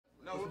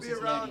No, we'll be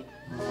around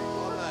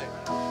all night.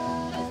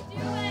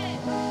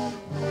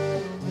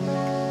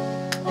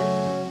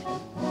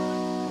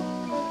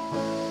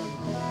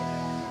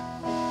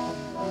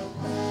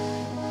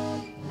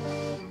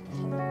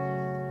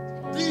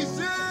 Let's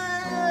do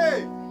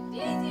it!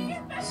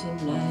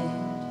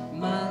 Tonight,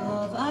 my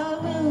love, I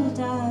will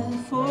die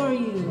for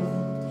you,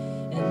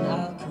 and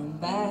I'll come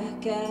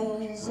back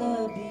as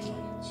a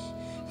beach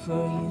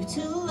for you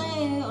to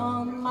lay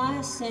on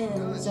my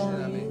sands.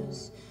 I'll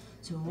use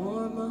to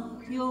warm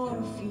up your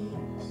feet,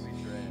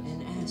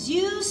 and as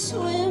you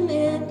swim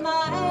in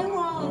my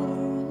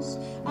waters,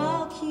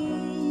 I'll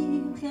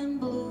keep them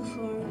blue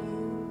for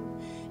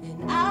you,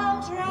 and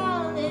I'll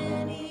drown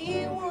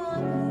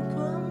anyone who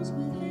comes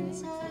within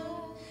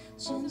sight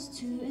just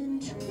to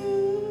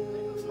intrude.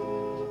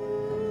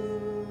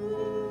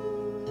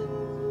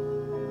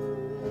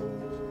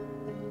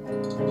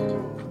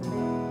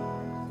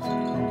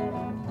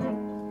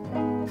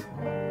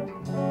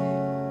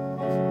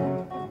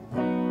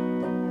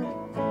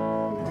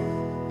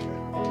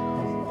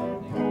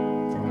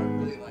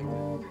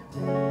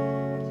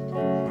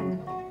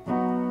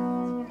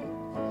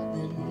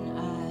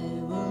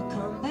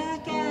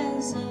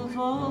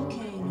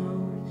 Volcano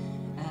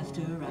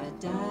after I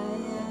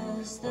die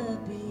as the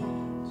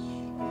beach,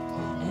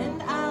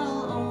 and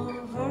I'll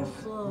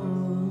overflow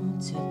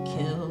to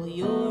kill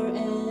your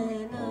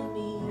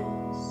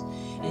enemies,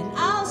 and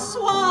I'll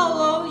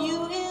swallow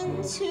you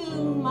into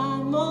my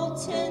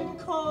molten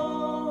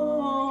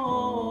core,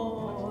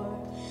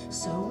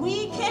 so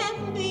we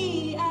can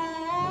be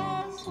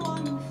as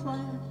one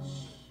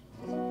flesh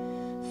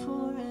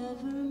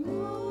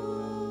forevermore.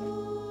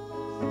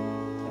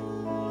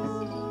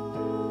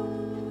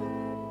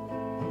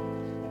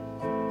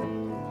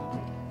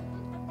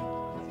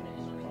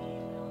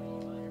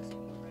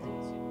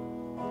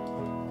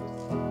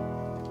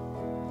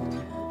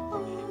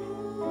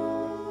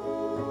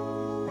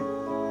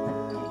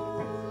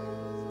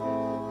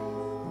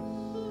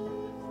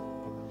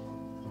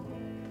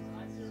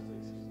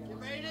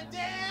 Ready to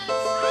dance?